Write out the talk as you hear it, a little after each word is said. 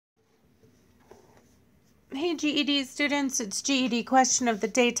Hey GED students, it's GED question of the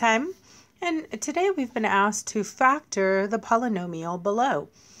day time, and today we've been asked to factor the polynomial below.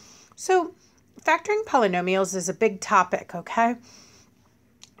 So factoring polynomials is a big topic, okay?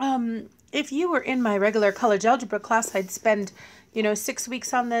 If you were in my regular college algebra class, I'd spend 6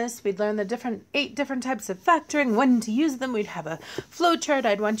 weeks on this. We'd learn the 8 different types of factoring, when to use them. We'd have a flow chart.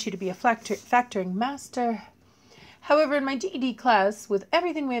 I'd want you to be a factoring master. However, in my GED class, with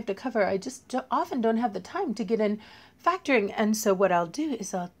everything we have to cover, I just often don't have the time to get in factoring. And so what I'll do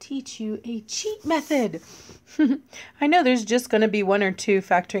is I'll teach you a cheat method. I know there's just going to be 1 or 2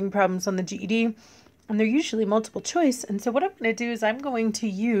 factoring problems on the GED, and they're usually multiple choice. And so what I'm going to do is I'm going to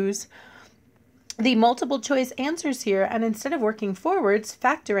use the multiple choice answers here, and instead of working forwards,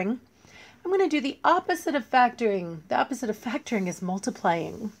 factoring, I'm going to do the opposite of factoring. The opposite of factoring is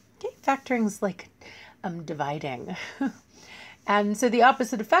multiplying. Okay, factoring is like dividing. And so the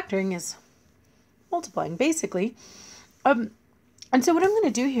opposite of factoring is multiplying, basically. And so what I'm going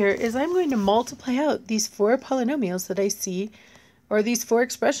to do here is I'm going to multiply out these 4 polynomials that I see, or these 4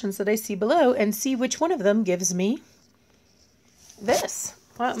 expressions that I see below, and see which one of them gives me this.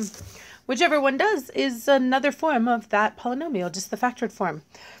 Whichever one does is another form of that polynomial, just the factored form.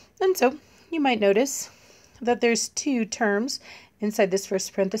 And so you might notice that there's 2 terms inside this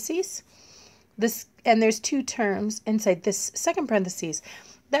first parentheses. And there's 2 terms inside this second parentheses.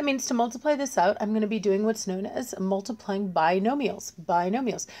 That means to multiply this out, I'm going to be doing what's known as multiplying binomials.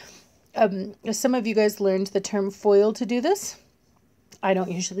 Some of you guys learned the term FOIL to do this. I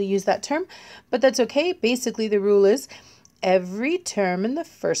don't usually use that term, but that's okay. Basically, the rule is every term in the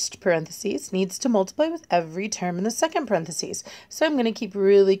first parentheses needs to multiply with every term in the second parentheses. So I'm going to keep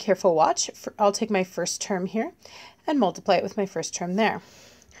really careful watch. I'll take my first term here and multiply it with my first term there.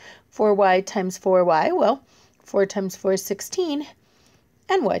 4y times 4y, well, 4 times 4 is 16,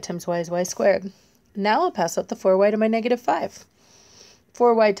 and y times y is y squared. Now I'll pass out the 4y to my negative 5.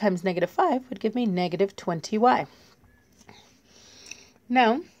 4y times negative 5 would give me negative 20y.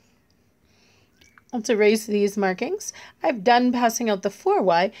 Now, let's erase these markings. I've done passing out the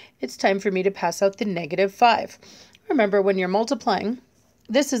 4y. It's time for me to pass out the negative 5. Remember, when you're multiplying,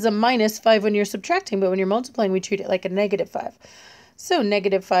 this is a minus 5 when you're subtracting, but when you're multiplying, we treat it like a negative 5. So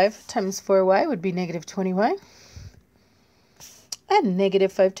negative 5 times 4y would be negative 20y. And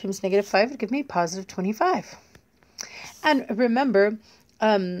negative 5 times negative 5 would give me positive 25. And remember,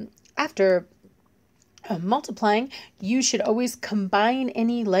 after multiplying, you should always combine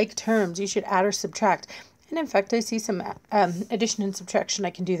any like terms. You should add or subtract. And in fact, I see some addition and subtraction I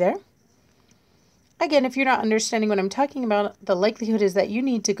can do there. Again, if you're not understanding what I'm talking about, the likelihood is that you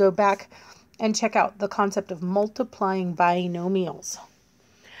need to go back and check out the concept of multiplying binomials.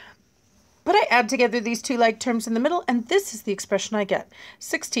 But I add together these 2 like terms in the middle, and this is the expression I get.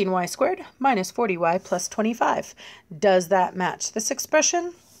 16y squared minus 40y plus 25. Does that match this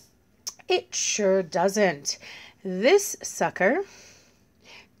expression? It sure doesn't. This sucker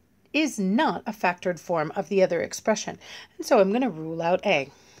is not a factored form of the other expression. And so I'm going to rule out A.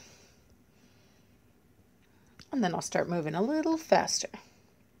 And then I'll start moving a little faster.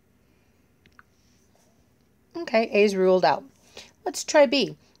 Okay, A is ruled out. Let's try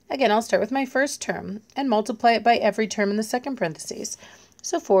B. Again, I'll start with my first term and multiply it by every term in the second parentheses.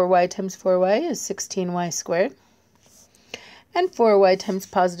 So 4y times 4y is 16y squared. And 4y times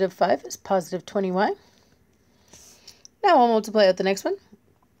positive 5 is positive 20y. Now I'll multiply out the next one.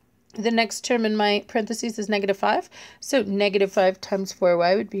 The next term in my parentheses is negative 5. So negative 5 times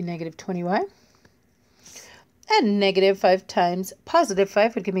 4y would be negative 20y. And negative 5 times positive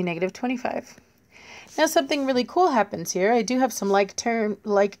 5 would give me negative 25. Now something really cool happens here. I do have some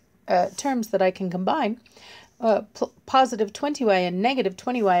terms that I can combine. Positive 20y and negative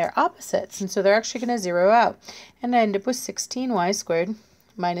 20y are opposites, and so they're actually going to zero out. And I end up with 16y squared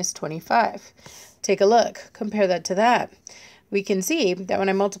minus 25. Take a look. Compare that to that. We can see that when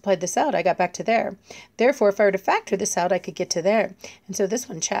I multiplied this out, I got back to there. Therefore, if I were to factor this out, I could get to there. And so this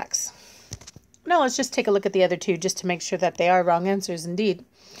one checks. Now let's just take a look at the other 2 just to make sure that they are wrong answers indeed.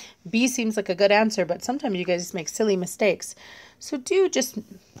 B seems like a good answer, but sometimes you guys make silly mistakes. So do just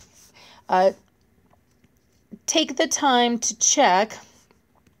take the time to check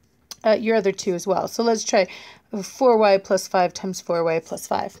your other 2 as well. So let's try 4y plus 5 times 4y plus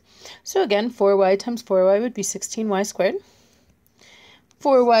 5. So again, 4y times 4y would be 16y squared.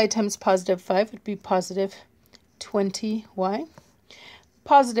 4y times positive 5 would be positive 20y.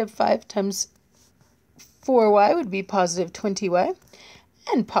 Positive 5 times 4y would be positive 20y.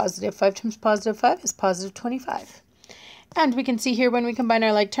 And positive 5 times positive 5 is positive 25. And we can see here when we combine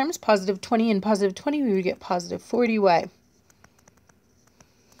our like terms, positive 20 and positive 20, we would get positive 40y.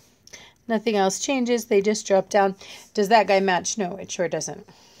 Nothing else changes. They just drop down. Does that guy match? No, it sure doesn't.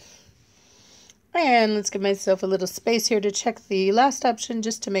 And let's give myself a little space here to check the last option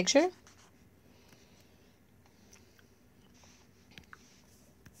just to make sure.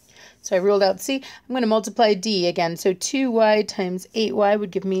 So I ruled out C. I'm going to multiply D again. So 2y times 8y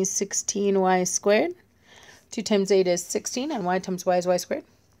would give me 16y squared. 2 times 8 is 16, and y times y is y squared.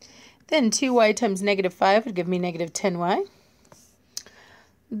 Then 2y times negative 5 would give me negative 10y.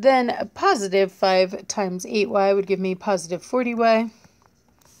 Then positive 5 times 8y would give me positive 40y.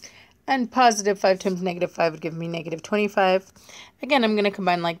 And positive 5 times negative 5 would give me negative 25. Again, I'm going to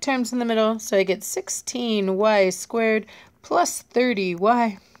combine like terms in the middle. So I get 16y squared plus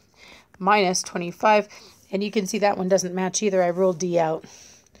 30y minus 25. And you can see that one doesn't match either. I ruled D out.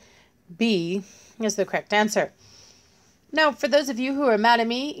 B is the correct answer. Now, for those of you who are mad at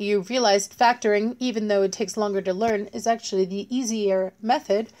me, you've realized factoring, even though it takes longer to learn, is actually the easier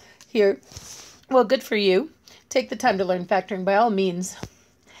method here. Well, good for you. Take the time to learn factoring by all means.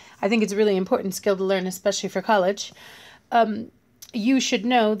 I think it's a really important skill to learn, especially for college. You should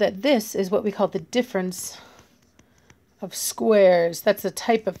know that this is what we call the difference of squares. That's the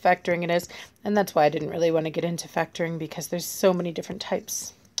type of factoring it is, and that's why I didn't really want to get into factoring, because there's so many different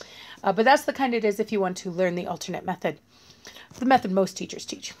types. But that's the kind it is if you want to learn the alternate method, the method most teachers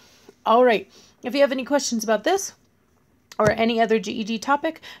teach. All right, if you have any questions about this or any other GED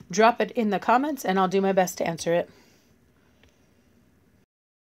topic, drop it in the comments and I'll do my best to answer it.